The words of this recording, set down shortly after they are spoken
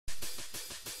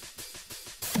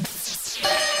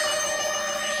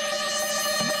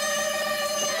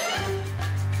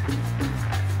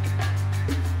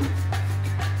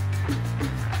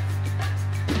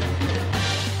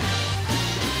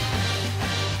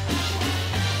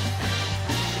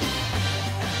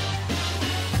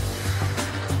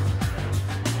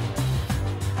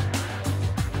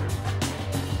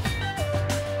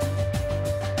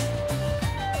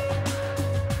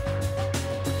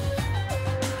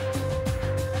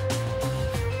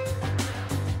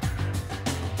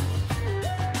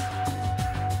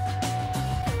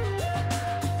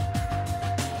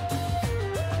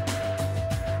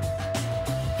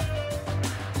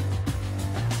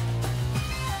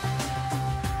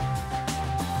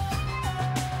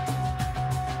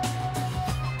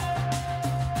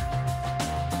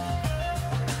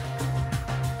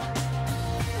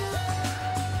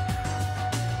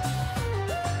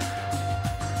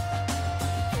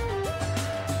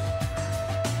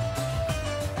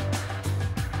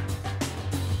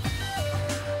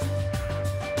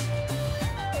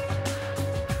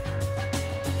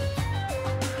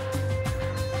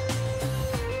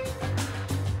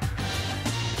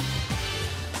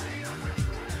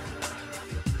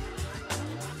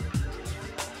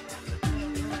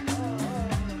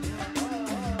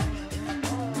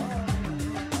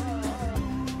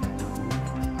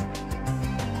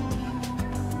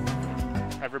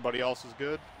Everybody else is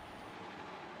good.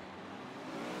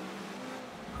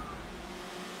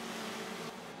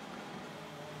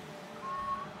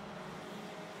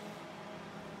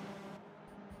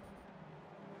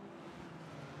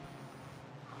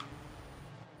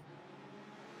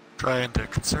 Trying to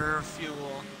conserve fuel.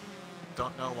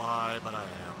 Don't know why, but I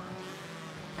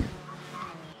am.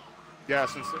 Yeah,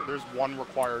 since there's one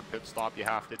required pit stop you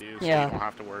have to do, so Yeah. you don't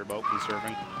have to worry about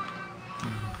conserving.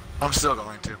 I'm still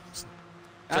going to.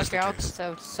 Just Okay, in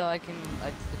case. so I can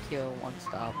secure one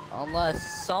stop.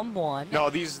 Unless someone... No,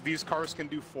 these cars can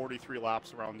do 43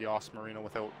 laps around Yas Marina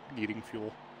without needing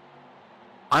fuel.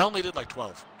 I only did like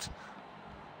 12.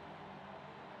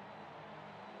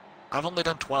 I've only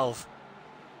done 12.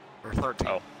 Or 13.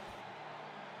 Oh.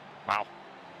 Wow.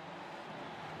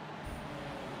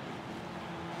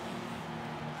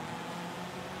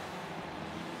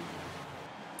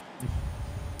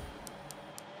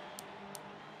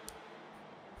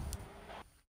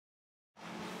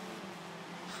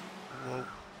 Whoa.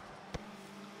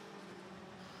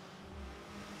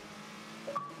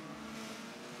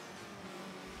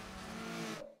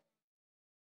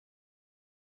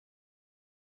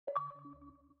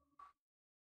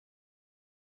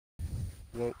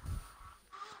 Whoa.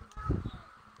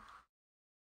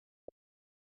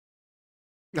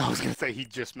 I was gonna say he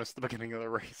just missed the beginning of the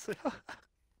race.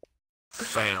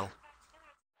 Fail.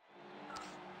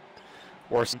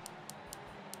 Worse.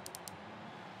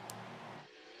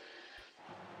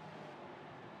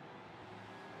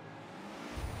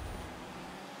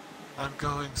 I'm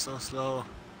going so slow.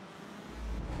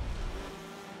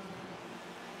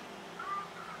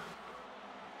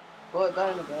 Well,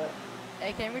 got in a bit.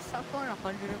 Hey, can we stop going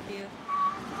 100 of you?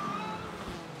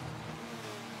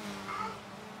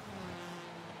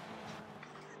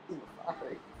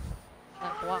 Sorry.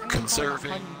 Like, why am I going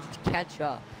Conserving. 100 to catch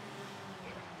up?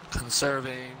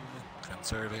 Conserving.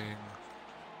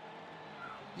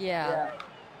 Yeah.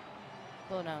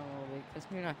 Slow down a little bit, because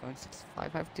we're not going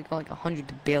 65. I have to go like 100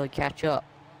 to barely catch up.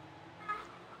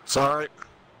 Sorry.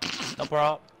 No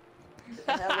problem.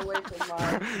 The hell away from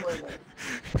my toilet.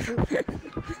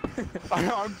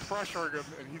 I'm pressuring him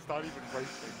and he's not even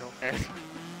racing. No.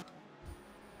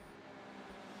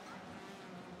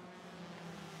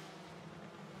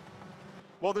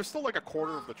 Well, there's still like a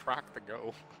quarter of the track to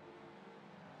go.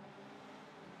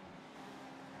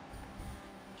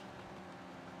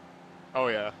 Oh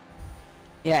yeah.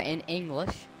 Yeah, in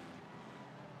English.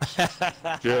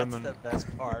 German. That's the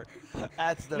best part.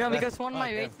 That's the No, best because one of my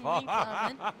fucking racing part.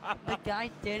 leagues, the guy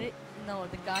did it. No,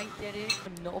 the guy did it,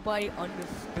 but nobody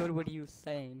understood what he was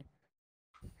saying.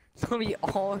 So we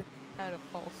all had a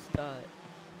false start.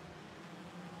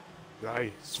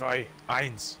 3, 2, 1.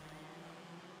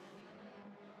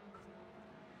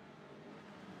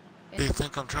 What do you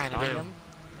think I'm trying to do?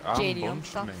 JDM,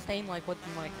 stop saying like what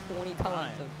like 20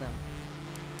 times of them.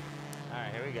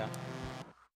 Alright, here we go.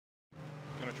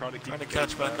 Gonna try to keep Trying to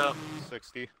catch back up.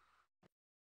 60.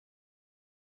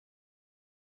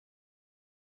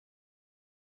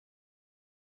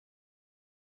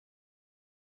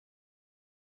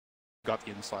 Got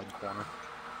the inside corner.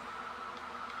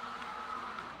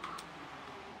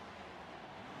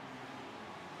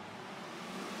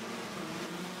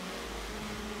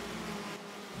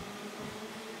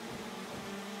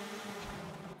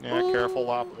 Yeah, careful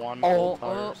lap 1, cold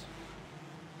tires.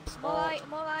 I'm alright,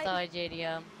 I'm alright. Sorry,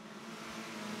 JDM.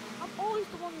 I'm always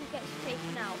the one who gets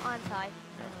taken out, aren't I?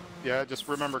 Yeah, just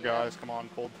remember guys, come on,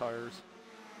 cold tires.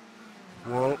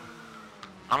 Whoa.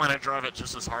 I'm gonna drive it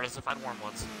just as hard as if I'd warm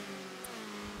ones.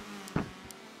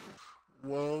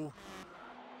 Whoa.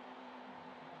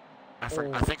 I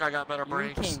think I got better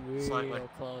brakes. You came real Slightly.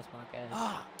 close, my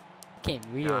guy. Came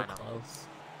real I know. close.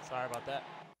 Sorry about that.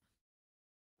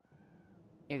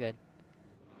 You're good.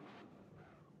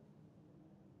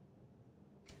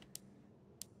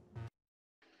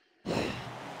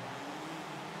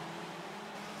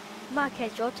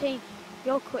 Marquez,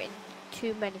 you're quitting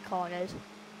too many corners.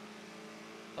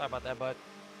 Sorry about that, bud.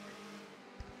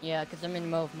 Yeah, because I'm in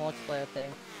multiplayer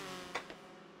thing.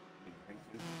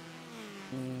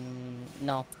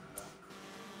 No.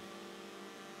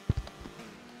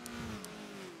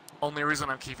 Only reason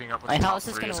I'm keeping up with Like, the how top is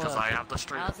this 3 is gonna because work? I have the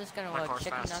straight. How's this gonna my work? car's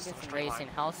Chicken fastest nuggets in the and straight racing.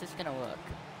 line. How's this gonna work?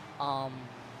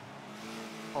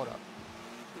 Hold up.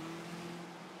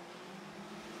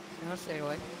 No, stay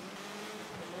away.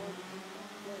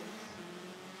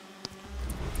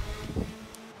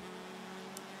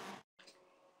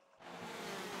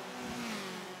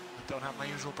 I don't have my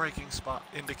usual braking spot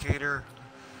indicator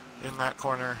in that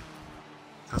corner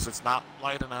because it's not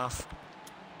light enough.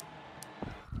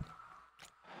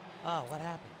 Oh, what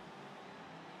happened?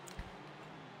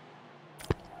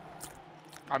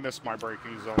 I missed my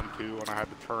braking zone too, and I had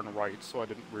to turn right, so I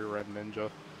didn't rear-end Ninja.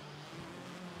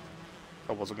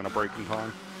 I wasn't gonna brake in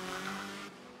time.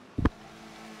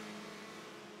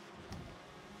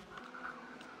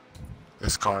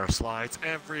 This car slides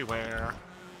everywhere.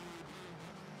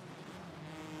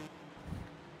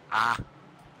 Ah.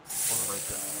 Wasn't right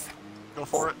there. Go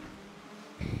for it.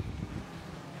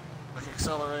 Like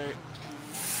accelerate.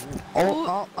 I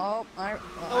locked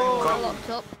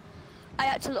up. I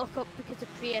had to lock up because the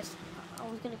Prius, I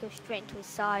was going to go straight into his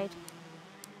side.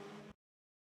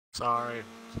 Sorry.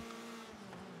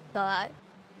 So I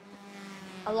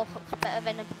lock up's better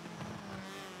than him.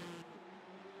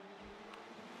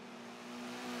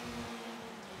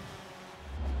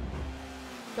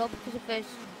 So because of those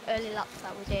early laps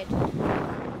that we did.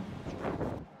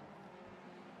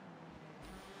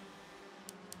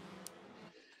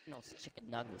 Those chicken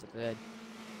nuggets are good.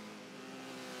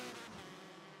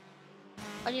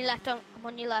 On your left, I'm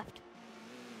on your left.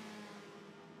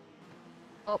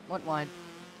 Oh, went wide.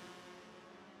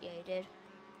 Yeah, you did.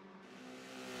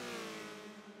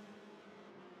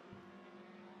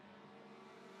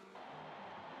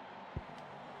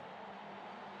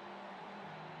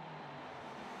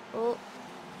 Oh.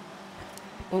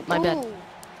 Oh, my bad. Ooh.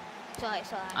 Sorry.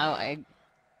 I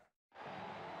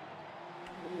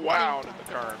Wow, did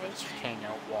the car just hang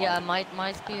out wide. yeah,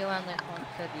 my speed around that corner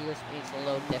could use speed is a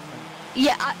little different.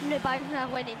 Yeah, no, but when I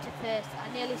went into first,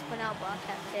 I nearly spun out, but I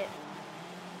kept it.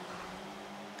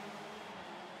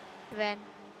 Then,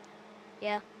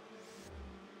 yeah.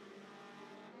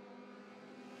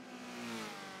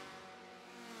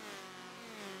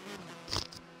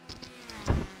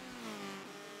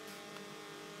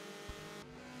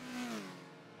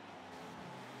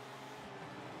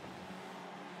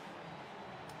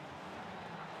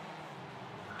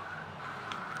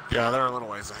 Yeah, they're a little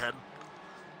ways ahead.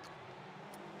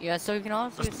 Yeah, so you can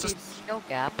also Just- see the skill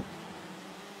gap.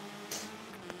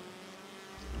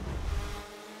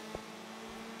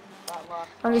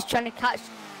 I'm just trying to catch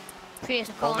Prius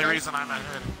corners. Only reason I'm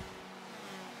ahead.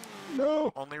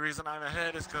 No! Only reason I'm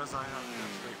ahead is because I have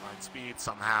good straight line speed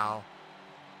somehow.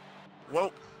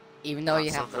 Whoa! Even though Not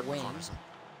you so have the good in wing, corners.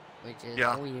 which is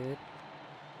Yeah. weird.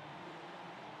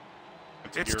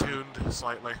 It's tuned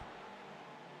slightly.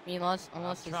 I mean, unless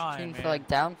it's trying, tuned for man. like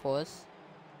downforce.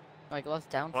 Like less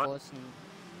downforce and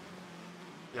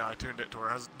Yeah, I tuned it to where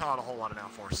it has not a whole lot of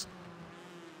downforce.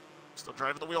 Still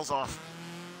driving the wheels off.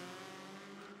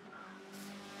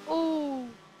 Ooh.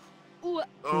 Ooh.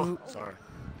 Oh, sorry.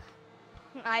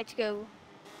 I had to go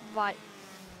right.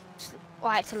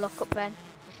 I had to lock up then.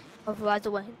 Otherwise,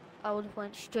 I would have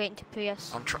went straight into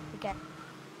Prius I'm trying. again.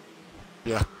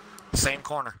 Yeah. Same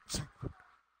corner.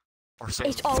 Or same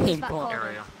It's always Same that corner. corner.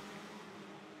 area.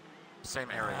 Same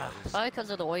area. probably because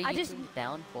of the way I you just- tune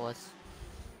downforce.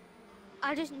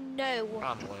 I just know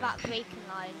Probably. that braking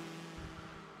line.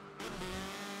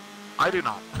 I do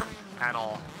not. At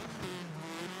all.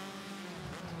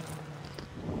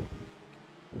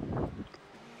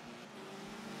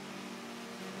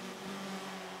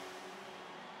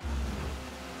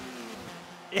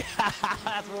 Yeah,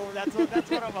 that's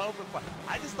what I'm hoping for.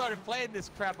 I just started playing this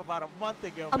crap about a month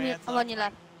ago, man. I'm on your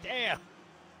left. Damn.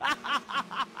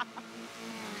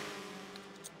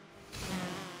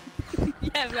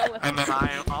 Yeah, no. And then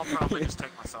I'll probably just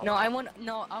take myself. No,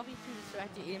 I'll be too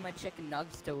distracted eating my chicken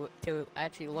nuggets to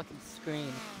actually look at the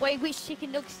screen. Wait, which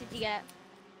chicken nuggets did you get?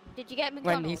 Did you get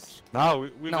McDonald's? Wendy's. No,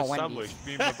 we've No, established,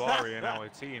 me and Mabari and our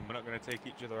team, we're not going to take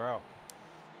each other out.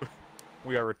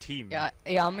 We are a team. Yeah,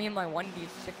 I'm eating my Wendy's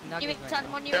chicken You nuggets right inside, now.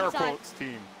 I'm on your Air inside. quotes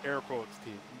team. Air quotes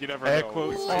team. You never Air know.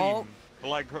 quotes Oh. team.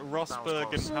 Like Rosberg and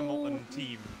close. Hamilton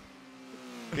team.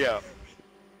 Yeah.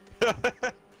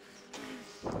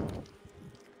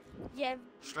 Yeah,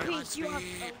 Straight line please, you have.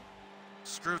 speed.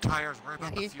 Screw tires. Worry Yeah,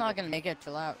 about the he's fuel. not gonna make it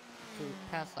to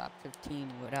past lap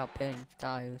 15 without pitting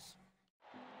tires.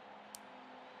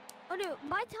 Oh no,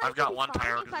 my tires I've got will be one fine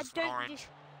tire if I because it's don't orange. just.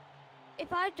 If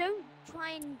I don't try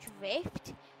and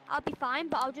drift, I'll be fine.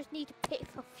 But I'll just need to pit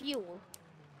for fuel.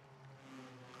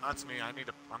 That's me. I'm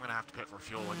gonna have to pit for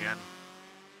fuel again.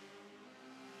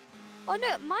 Oh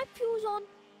no, my fuel's on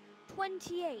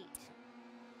 28.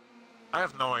 I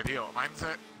have no idea what mine's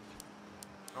at.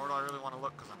 Nor do I really want to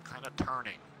look because I'm kind of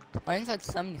turning. Mine's at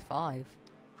 75.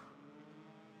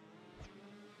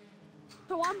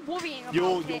 So I'm worrying about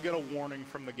You'll it. get a warning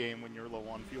from the game when you're low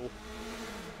on fuel.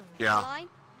 Yeah. Line.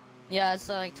 Yeah, it's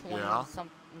like 20 Yeah.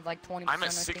 like 20%. I'm at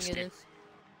I think 60. it is.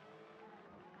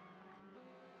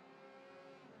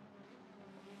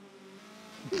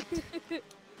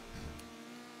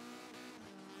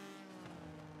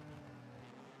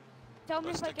 Tell me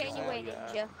Let's if I take get it in your all, way, yeah.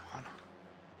 Ninja.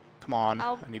 Come on,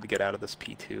 I'll- I need to get out of this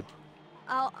P2.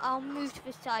 I'll move to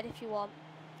the side if you want.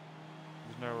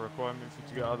 There's no requirement for you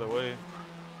to get out of the way.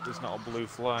 There's not a blue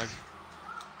flag.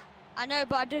 I know,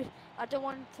 but I don't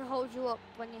want to hold you up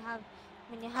when you're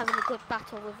having a good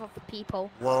battle with other people.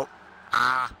 Whoa.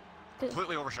 Ah. 'Cause-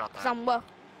 Completely overshot Cause that.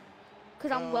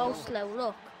 I'm well slow.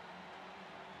 Look.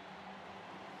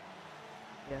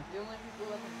 The only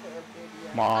people in the are big,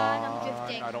 Come on, And I'm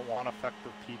drifting. I don't want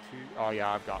effective P2. Oh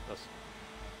yeah, I've got this.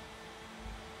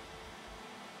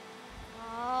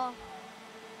 Oh.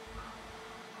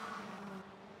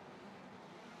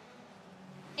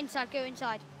 Inside, go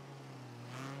inside.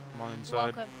 Come on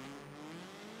inside. Welcome.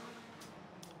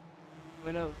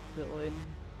 We're not villain.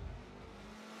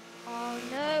 Oh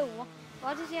no!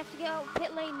 Why does he have to get out of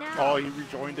pit lane now? Oh, he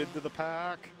rejoined into the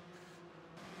pack.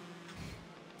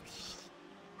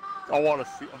 I want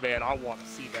to see, man. I want to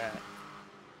see that.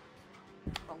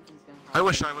 something's gonna happen. I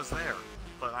wish I was there,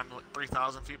 but I'm like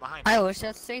 3,000 feet behind. I wish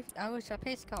that safe. I wish that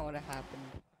pace car would have happened.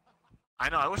 I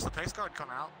know. I wish the pace car would come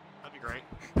out. That'd be great.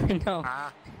 I know.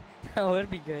 Ah. That would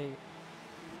be great.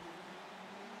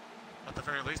 At the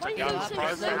very least, Why I you get doing the so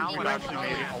pace slow? now, You but know actually what?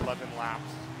 made Made it. it 11 laps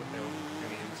without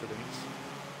any incidents.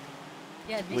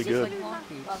 Yeah, Really this good. is like Long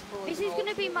Beach. That's fully This is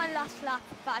gonna be bolted. my last lap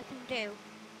that I can do.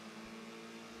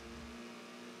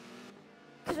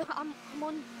 Cause I'm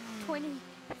on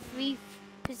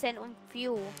 23% on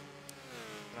fuel. You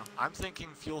know, I'm thinking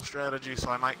fuel strategy, so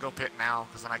I might go pit now,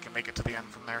 because then I can make it to the end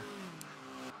from there.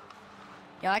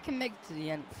 Yeah, I can make it to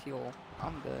the end fuel.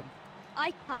 I'm good.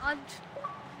 I can't.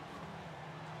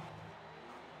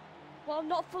 Well,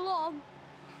 not for long.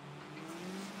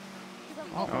 'Cause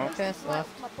I've got Oh, most okay, of it's my-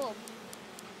 left. my bum.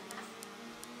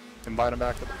 Invite him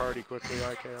back to the party quickly,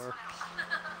 IKR.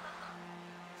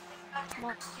 Come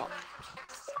on,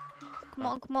 come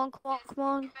on, come on, come on, come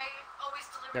on.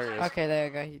 There he is. Okay, there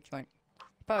you go. He joined.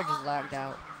 Probably just lagged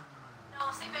out.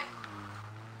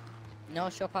 No,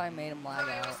 she'll probably made him lag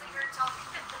out.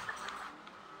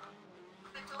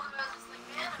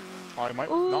 Oh, he might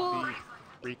not be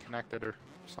reconnected or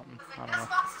something. I don't know.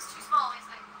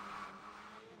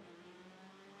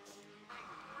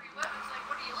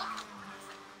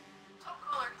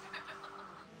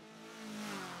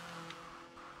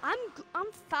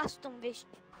 I'm fast on this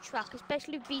track,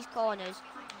 especially these corners.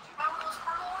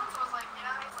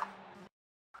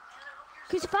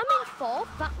 Because if I'm in fourth,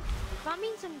 that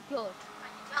means I'm good.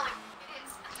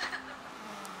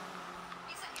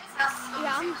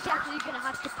 Yeah, I'm definitely gonna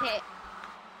have to pit.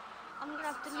 I'm gonna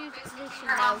have to lose a position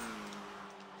now.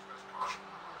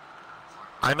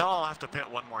 I know I'll have to pit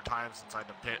one more time since I had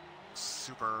to pit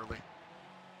super early.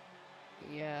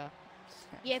 Yeah.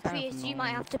 Yeah, Kind of Prius, you might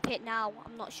annoying. have to pit now.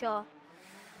 I'm not sure.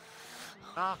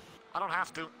 I don't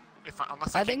have to,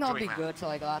 unless I I keep think I'll doing be that. good till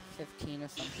like lap 15 or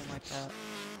something like that.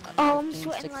 Oh, I'm 15,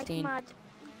 sweating 16. like mad.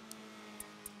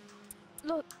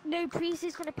 Look, no, Prius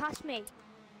is gonna pass me.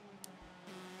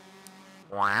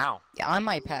 Wow. Yeah, I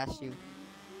might pass you.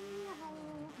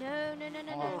 No, no, no,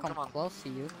 no, Or I'll no. come come on. close to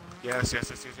you. Yes, yes,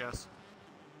 yes, yes, yes.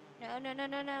 No, no, no,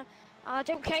 no, no. I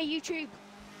don't care, YouTube.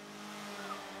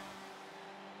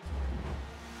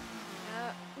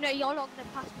 No, you're not gonna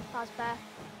pass me, Fazbear.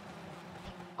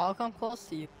 I'll come close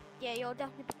to you. Yeah, you'll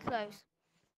definitely be close.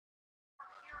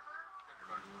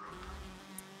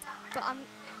 But I'm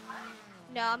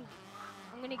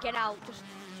gonna get out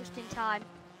just in time.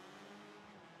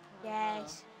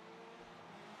 Yes.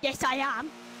 Yes, I am.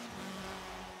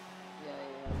 Yeah,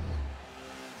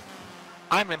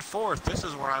 I'm in fourth. This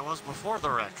is where I was before the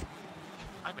wreck.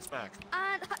 I'm back.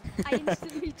 And I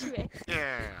instantly tricked.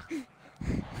 Yeah.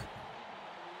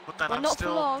 But then Well, I'm not for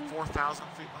still long. 4,000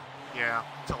 feet. Yeah,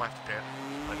 until I have to pit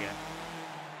again.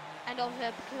 And also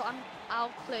because I'll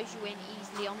close you in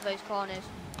easily on those corners.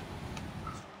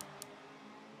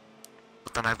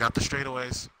 But then I've got the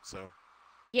straightaways, so.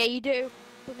 Yeah, you do.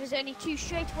 But there's only 2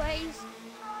 straightaways,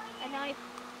 and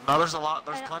No, there's a lot.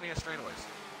 There's And I- plenty of straightaways.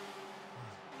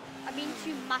 I mean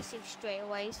 2 massive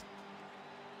straightaways.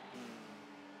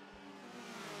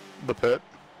 The pit.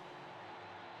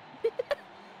 This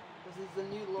is the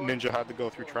new launch. Ninja had to go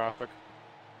through traffic.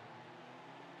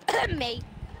 Me.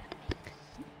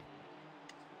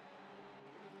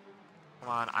 Come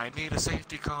on, I need a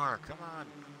safety car. Come on.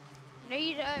 No,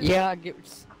 you don't. Yeah,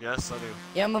 Yes, I do.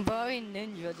 yeah, my buddy and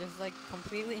Ninja just like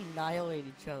completely annihilate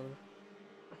each other.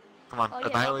 Come on, Oh, yeah,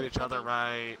 annihilate that's each other funny.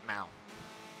 right now.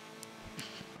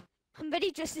 I'm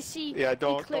ready just to see. Yeah, you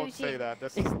don't close say in. that.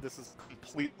 This is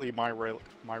completely my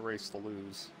race to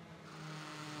lose.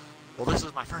 Well, this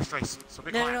is my first race, so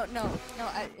be No, quiet. no, no,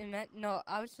 no, no,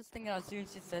 I was just thinking as soon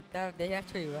as you said that, they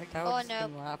actually wrecked. I was Oh, just no.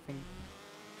 been laughing.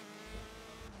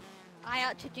 I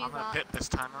had to do I'm gonna that pit this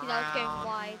time because I was going around.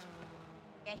 wide.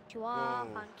 Yes, you are.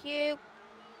 Whoa. Thank you.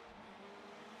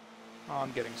 Oh,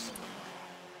 I'm getting.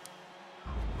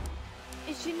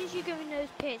 As soon as you go in those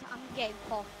pits, I'm getting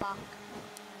popped back.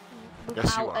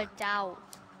 Yes, you Without a are. doubt.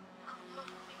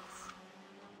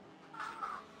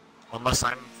 Unless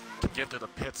I'm to get to the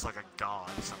pits like a god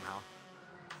somehow.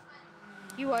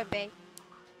 You won't be.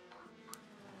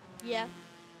 Yeah.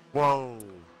 Whoa.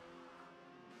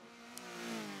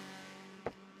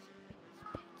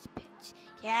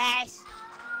 Yes!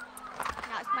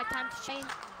 Now it's my time to shine.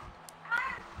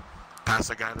 Pass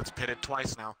a guy that's pitted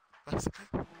twice now.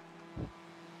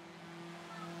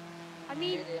 I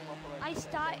mean, I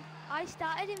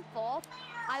started in 4th,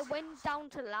 I went down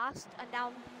to last, and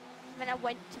then I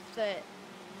went to 3rd.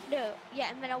 No, yeah,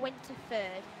 and then I went to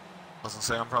 3rd. I was gonna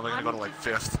say I'm probably gonna go to like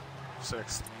 5th,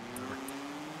 6th.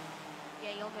 Yeah,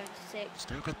 you're going to 6th.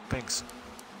 Stupid things.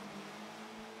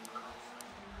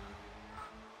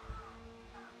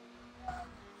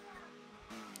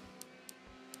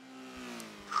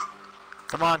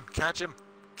 Come on, catch him.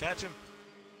 Catch him.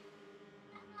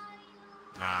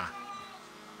 Nah.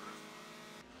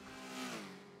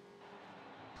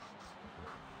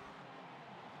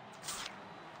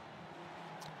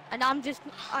 And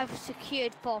I've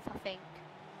secured 4th, I think.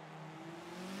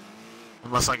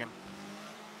 Unless I can.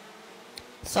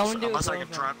 Someone do Unless a I can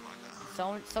Grover. drive.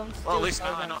 Someone Well, at do least a now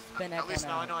I Grover know. and spin At least FM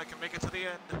now I out. know I can make it to the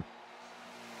end.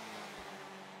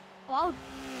 Well,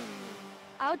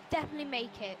 I'll definitely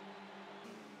make it.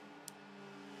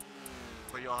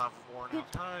 But you'll have worn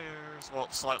out tires.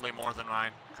 Well, slightly more than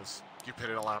mine, because you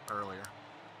pitted a lap earlier.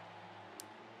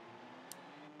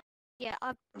 Yeah,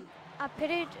 I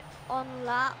pitted on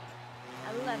lap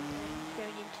 11, going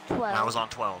into 12, And I was on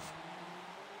 12.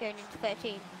 going into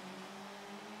 13.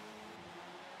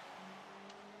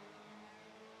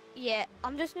 Yeah,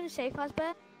 I'm just gonna say,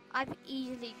 Fazbear, I've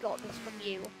easily got this from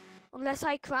you. Unless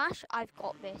I crash, I've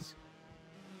got this.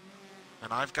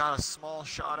 And I've got a small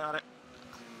shot at it.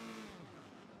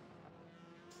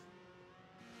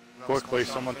 Quickly,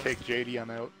 someone take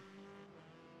JDM out.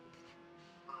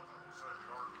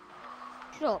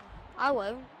 Sure, I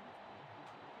won't.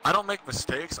 I don't make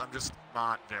mistakes, I'm just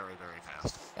not very, very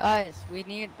fast. Guys, we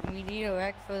need a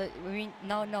wreck for the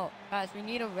guys, we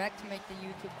need a wreck to make the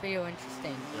YouTube video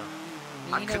interesting. Yeah.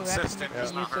 We I'm need a wreck to consistent, make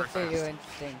just the not very YouTube video fast.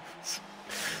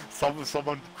 interesting.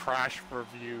 Someone crash for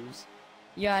views.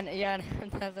 Yeah, and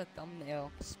that's a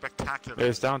thumbnail. Spectacular.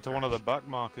 It's down to one of the back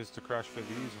markers to crash for these,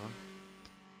 man.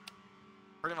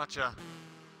 Pretty much,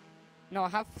 No,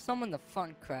 have someone in the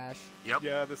front crash. Yep.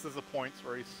 Yeah, this is a points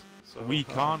race. So We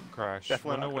can't crash. definitely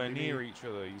We're not nowhere gonna be near me. each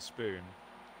other, you spoon.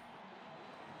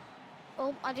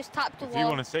 Oh, I just tapped the If you wall.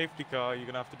 want a safety car, you're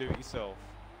gonna have to do it yourself.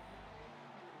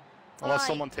 Unless Why?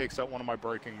 someone takes out one of my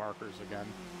braking markers again,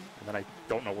 and then I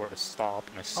don't know where to stop,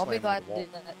 and I I'll slam be into glad the to wall.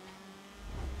 do that.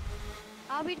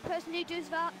 I'll be the person who does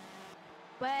that.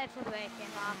 Where's the braking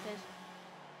markers?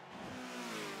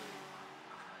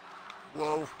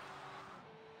 Whoa.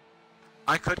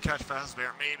 I could catch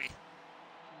Fazbear, maybe.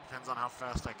 Depends on how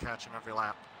fast I catch him every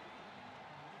lap.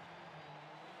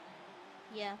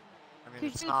 Yeah. I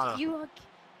mean, it's not a...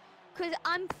 Because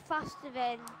I'm faster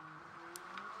than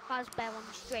Fazbear on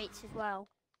the straights as well.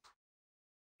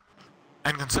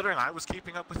 And considering I was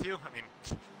keeping up with you, I mean,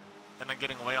 and then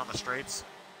getting away on the straights,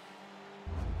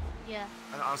 Yeah.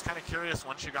 I was kind of curious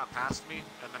once you got past me,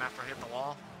 and then after I hit the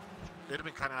wall, it'd have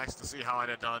been kind of nice to see how I'd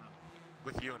have done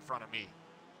with you in front of me.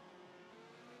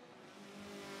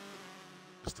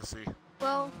 Just to see.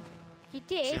 Well, he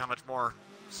did. See how much more,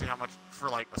 see how much, for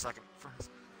like a second.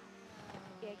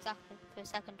 Yeah, exactly. For a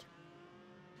second.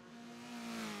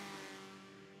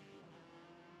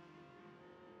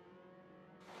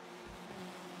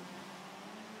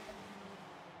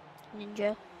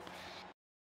 Ninja.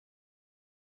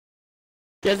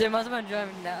 Because they must have been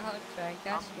driving that hard track.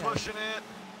 I'm That's good. pushing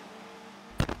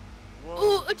it.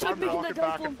 Oh, I tried I'm making rocking that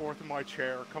back down and forth in my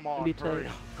chair. Come on, Me too. hurry.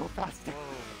 Go faster.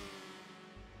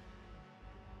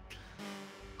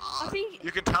 I think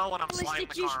You can tell when I'm sliding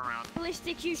Ballistic, the car around.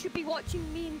 Ballistic, you should be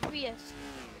watching me and Prius.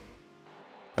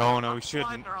 Oh no, we I'm sliding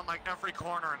shouldn't. around like every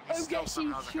corner, and he Okay, still so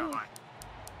somehow hasn't got sure. by.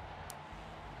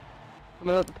 I'm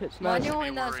about the pit Why smash. do you-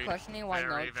 Anyone that's worried. questioning why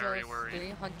Very, very Nacho is worried.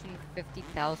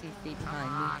 350,000 feet Come behind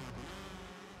on. me.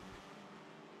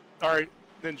 Alright,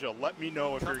 Ninja, let me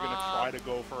know if Come you're gonna on. try to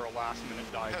go for a last minute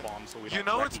dive bomb so we You don't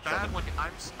know wreck it's each bad other. when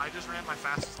I just ran my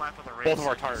fastest lap of the race. Both of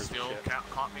our and you tires still shit.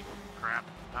 caught me. Crap.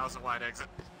 That was a wide exit.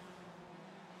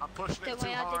 I'm pushing it Don't too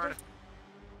worry, I did hard. it.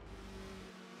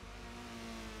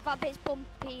 That bit's bumpy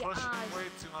Pushing it as. way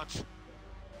too much.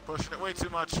 Pushing it way too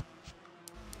much.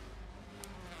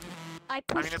 I I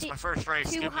pushed mean, it's it my first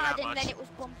race. too Give me hard that and much. then it was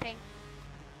bumping.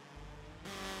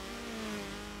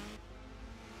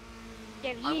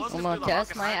 Yeah, I you wasn't Well, do the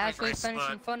Tess Hockenheim might actually race, finish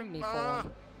but, in front of me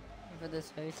for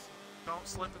this race. Don't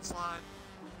slip and slide.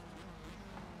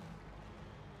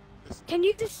 can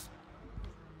you just?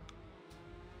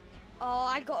 Oh,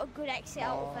 I got a good exit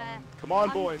out of there. Come on,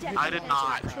 I'm boys. definitely I did gonna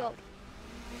not. catch up.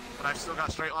 But I've still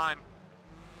got straight line.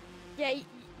 Yeah,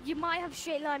 you might have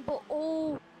straight line, but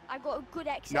oh, I got a good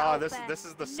exit No, out this there. this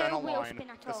is the No center wheel line. spin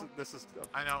at This all. is this is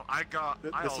I know. I this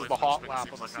always is the wheel hot spin, lap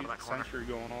seems of the like, out of that corner. century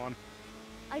going on.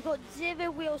 I got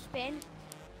 0 wheel spin.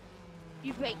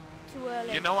 You brake too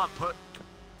early. You know I'm put.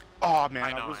 Oh man,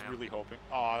 I know, I was I am. really hoping.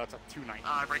 Oh, that's a 290.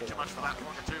 I brake too much for that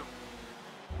corner too.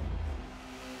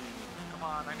 Come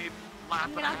on, I need lap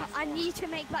and a half. I need to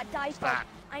make that dive bomb. That.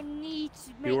 I need to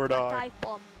Do make or that die. dive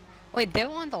bomb. Wait, they're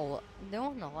on the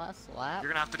last lap.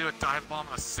 You're gonna have to do a dive bomb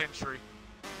in a century.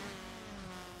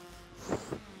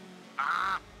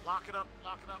 Ah! Lock it up,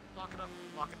 lock it up, lock it up,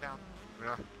 lock it down.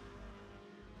 Yeah.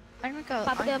 I think I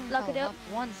Lock it up, lock got it up. lap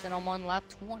once and I'm on lap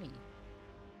 20.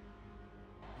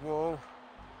 Whoa.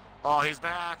 Oh, he's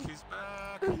back, he's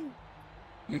back.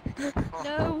 Oh,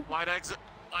 No. wide exit,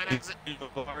 wide exit.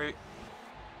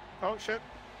 Oh shit.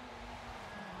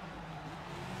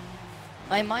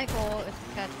 My goal is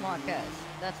to catch Marquez.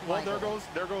 That's my Well, goal.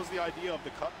 there goes the idea of the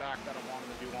cutback that I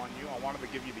wanted to do on you. I wanted to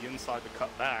give you the inside to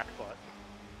cut back, but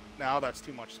now that's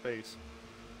too much space.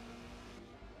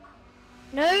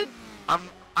 No.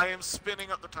 I am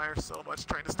spinning up the tires so much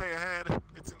trying to stay ahead.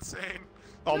 It's insane.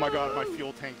 Oh my god, my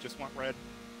fuel tank just went red.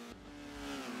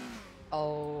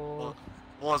 Oh.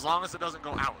 Well, as long as it doesn't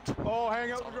go out. Oh,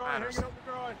 hang out That's the all that grind, hang matters. out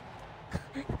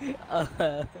the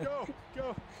grind. Go,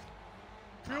 go.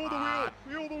 Wheel the Come wheel, on.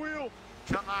 wheel the wheel.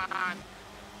 Come on.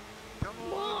 Come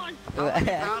Come on. How many I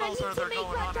battles need are to there make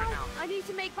going that on right dive. now? I need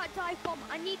to make that dive bomb.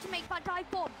 I need to make that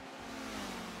dive bomb.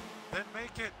 Then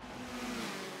make it.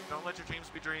 Don't let your dreams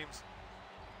be dreams.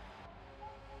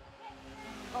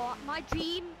 Oh, my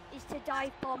dream is to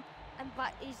dive bomb, and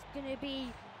that is gonna be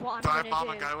what I'm Dive gonna bomb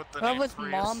do. a guy with the That name was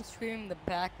Prius. mom screaming in the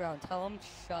background. Tell him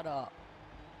shut up.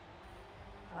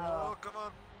 Oh, come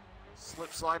on.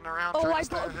 Slip sliding around, Oh, trying I to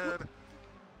stay got- ahead.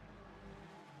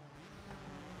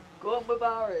 Go on,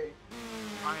 Barry.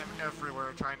 I am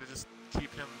everywhere trying to just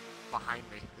keep him behind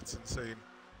me. It's insane.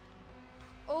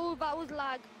 Oh, that was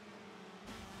lag.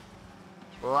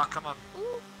 Oh, come on.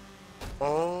 Ooh,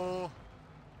 Oh.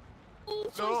 ooh,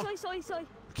 No. sorry.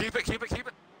 Keep it, keep it, keep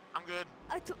it. I'm good.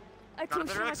 I Got a touched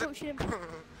better him. I exit. touched him.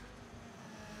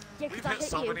 Yeah, We've because I hit hit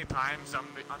so you. many times, I'm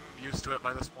used to it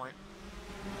by this point.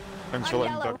 Thanks I'm for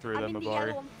letting yellow. Doug through I'm them, in the Mabari.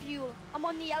 yellow on fuel. I'm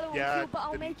on the yellow on Yeah, fuel, but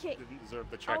I'll didn't- make it. Didn't deserve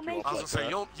the I'll check. make You I was lost gonna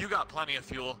say, that. you got plenty of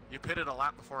fuel. You pitted a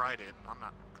lap before I did. I'm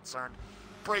not concerned.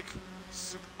 Brake.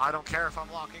 I don't care if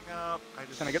I'm locking up. I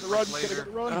just Can I get the brake run? Can I later. get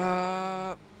the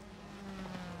run?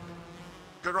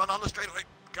 Good run on the straightaway.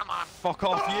 Come on. Fuck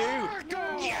off you!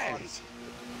 Yes!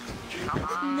 Come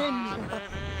on,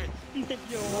 baby.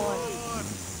 You won.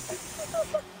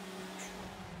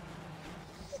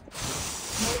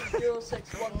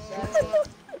 0617.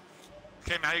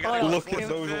 Okay, now you gotta Oh, go Look to at fourth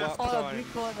those and fifth. lap Oh, times.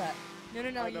 record that. No, I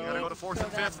you know. You gotta go to fourth so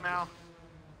and fifth now.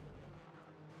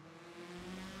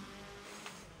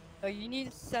 Oh, you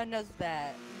need to send us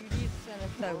that. You need to send us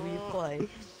that replay.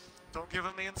 Don't give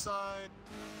him the inside.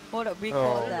 Hold up, record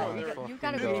Oh, that. my You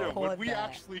gotta fucking God. record Would we that.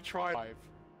 actually try live?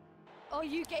 Oh,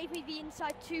 you gave me the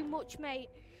inside too much, mate.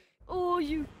 Oh,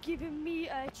 you giving me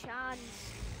a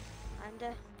chance.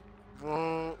 And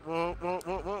Whoa, whoa, whoa,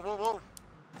 whoa, whoa, whoa, whoa.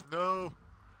 No.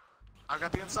 I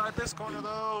got the inside this corner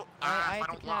though. I If I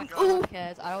don't think lock that's up.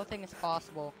 because I don't think it's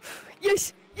possible.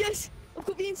 yes, I've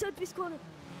got the inside this corner.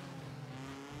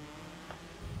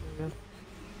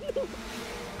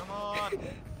 Come on.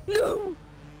 No.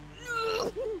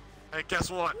 Hey, guess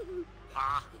what?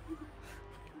 Ah.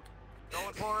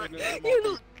 Going for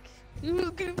it. You're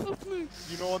not going for me.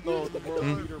 You know, on the world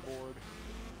leaderboard,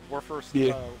 we're first,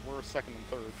 Yeah. we're second and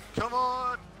third. Come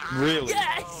on. Ah, Really?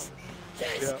 Yes.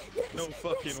 Yes. Yeah. Yes. No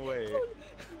fucking way.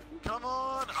 Come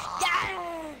on. Ah,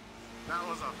 Yeah. that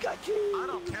was a. Got you. I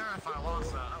don't care if I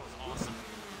lost that. That was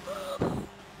awesome.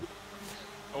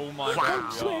 Oh my Wow.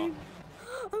 god. Same.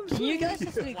 I'm Can you sorry. guys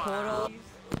just record Wow. all these?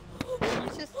 Can you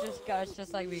just guys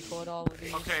just like record all of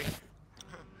these? Okay.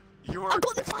 You I are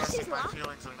got the expressing fastest my lap.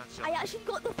 feelings in a nutshell. I actually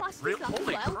got the fastest Real, lap as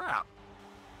holy well. crap!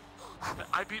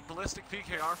 I beat Ballistic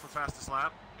PKR for fastest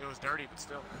lap. It was dirty, but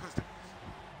still.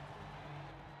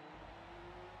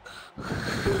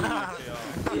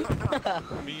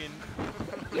 Me and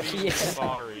Yeah.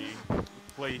 Mabari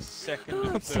play second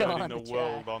I'm and still third on in the the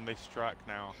world track. on this track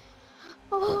now.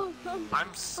 Oh, I'm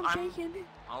shaking.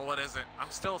 Oh, what is it? I'm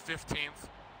still 15th,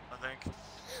 I think.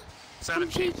 I'm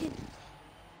 17th. shaking.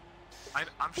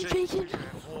 I'm shaking. shaking. too, man.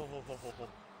 Whoa, whoa, whoa, whoa,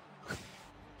 whoa.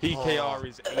 PKR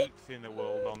is 8th in the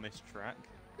world on this track.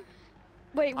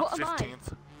 Wait, I'm what am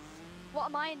 15th. I? What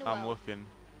am I in the I'm world? looking.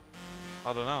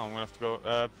 I don't know, I'm gonna have to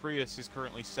go. Prius is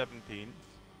currently 17th.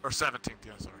 Or 17th,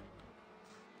 yeah, sorry.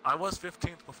 I was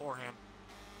 15th beforehand.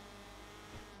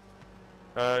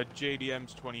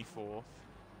 JDM's 24th.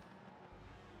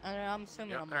 And I'm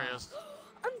assuming Yep, I'm there he last. is.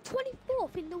 I'm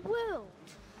 24th in the world.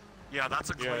 Yeah, that's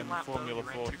a Yeah, clean in lap though. Formula You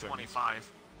ran 4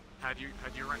 225. Had your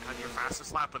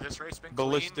fastest lap of this race been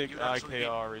Ballistic clean, you'd actually be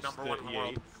IKR is number 1 in the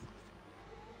world. 38th.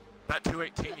 That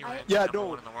 218 you ran, Yeah, number no.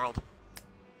 1 in the world.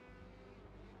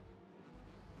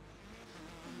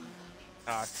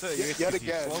 Ah, 38th Yet is too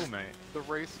again. slow, mate. The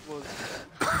race was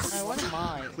Hey, what am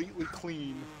I? completely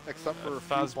clean, except for a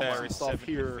few Fazbear bumps and is stuff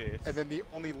here. 75th. And then the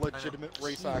only legitimate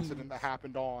race accident that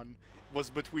happened on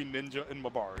was between Ninja and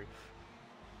Mabari.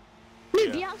 No,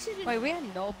 Yeah. the accident. Wait, we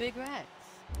had no big wrecks.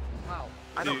 Wow.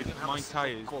 I don't Dude, even have my a single-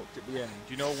 tyres fucked at the end.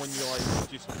 Do you know when you like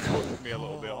just pushed me a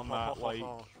little bit on that, like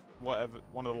whatever,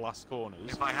 one of the last corners?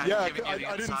 If I had Yeah, given you the I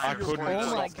didn't inside, see I your couldn't corner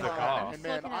Oh my stop the that, car. and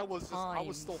man, Looking I at was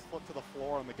times. still foot to the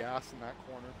floor on the gas in that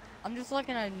corner. I'm just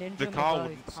looking at Ninja The car Mabari's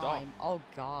wouldn't stop. time. Oh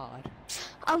god.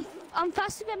 I'm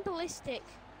faster than ballistic.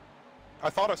 I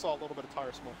thought I saw a little bit of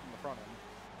tire smoke from the front end.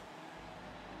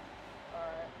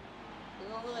 Alright.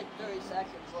 There's only like 30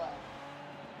 seconds left.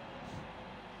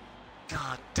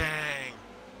 God dang.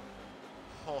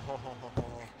 Ho, ho, ho, ho, ho.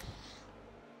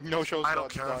 No shows. I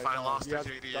don't care if I lost to Yes,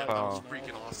 JDM. that That was was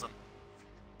freaking awesome.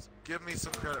 Give me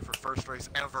some credit for first race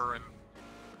ever and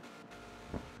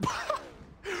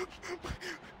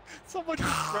Someone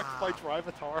just wrecked my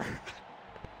Drivatar.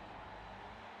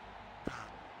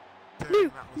 dang, No,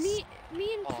 that was me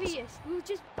and awesome. Prius, we were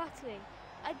just battling.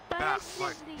 I by That's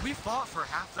like accidentally. we fought for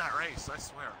half that race, I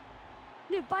swear.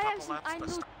 No, by couple accident, laps I to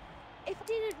nudged. start. If I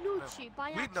didn't nudge you by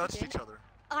We accident, nudged each other.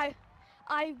 I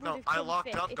would No, have I come locked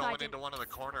fifth up if I going didn't. into one of the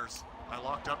corners. I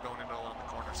locked up going into one of the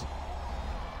corners.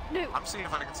 No, I'm seeing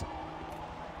if I can.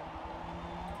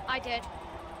 I did.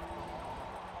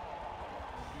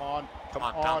 Come on, Come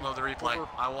on, download the replay.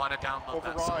 I want to download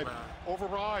that so Override. bad.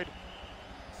 Override.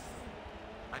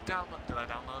 Did I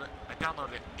download it? I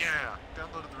downloaded it. Yeah,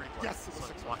 downloaded the replay. Yes, it was So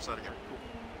let's 6 watch that again.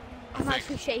 I'm I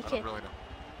actually think. I shaking. don't really know.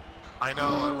 I know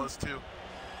I was too.